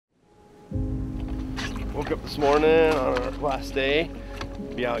Woke up this morning on our last day.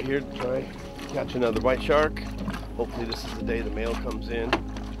 Be out here to try catch another white shark. Hopefully this is the day the male comes in.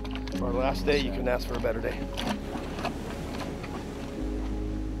 For our last day, you can ask for a better day.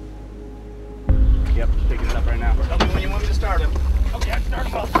 Yep, picking it up right now. Tell me when you want me to start him. Okay, start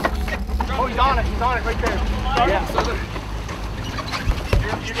him up. Oh, he's on it right there. Yeah.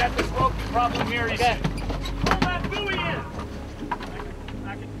 You got the smoke problem here. Okay. Pull that buoy in.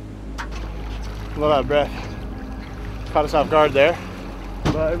 A little out of breath. Caught us off guard there.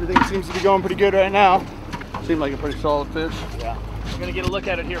 But everything seems to be going pretty good right now. Seemed like a pretty solid fish. Yeah. I'm gonna get a look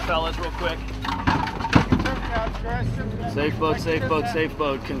at it here, fellas, real quick. Safe boat, safe boat, safe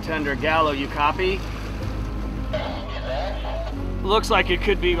boat. Contender Gallo, you copy? Looks like it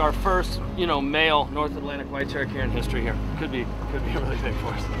could be our first, male North Atlantic white shark here in history here. Could be really big for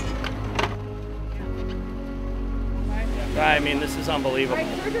us. I mean, this is unbelievable.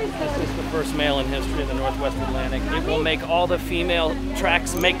 This is the first male in history in the Northwest Atlantic. It will make all the female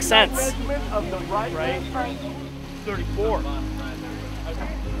tracks make sense. Right? 34.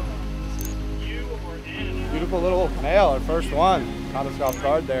 Beautiful little male, our first one. Caught us off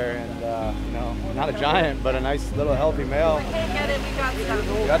guard there, and not a giant, but a nice little healthy male.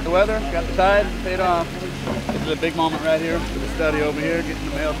 Got the weather, got the tide, paid off. This is a big moment right here for the study over here, getting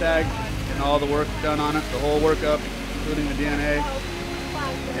the male tag, getting all the work done on it, the whole workup, including the DNA,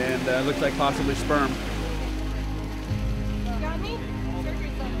 and looks like possibly sperm.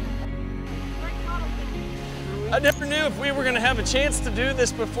 I never knew if we were going to have a chance to do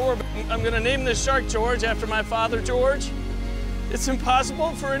this before, but I'm going to name this shark George after my father, George. It's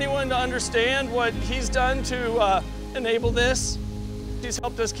impossible for anyone to understand what he's done to enable this. He's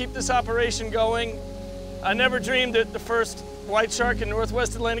helped us keep this operation going. I never dreamed that the first white shark in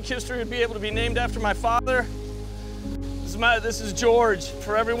Northwest Atlantic history would be able to be named after my father. This is George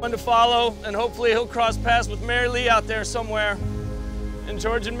for everyone to follow, and hopefully he'll cross paths with Mary Lee out there somewhere. And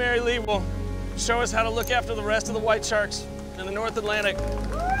George and Mary Lee will show us how to look after the rest of the white sharks in the North Atlantic.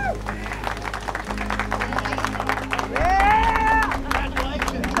 Yeah!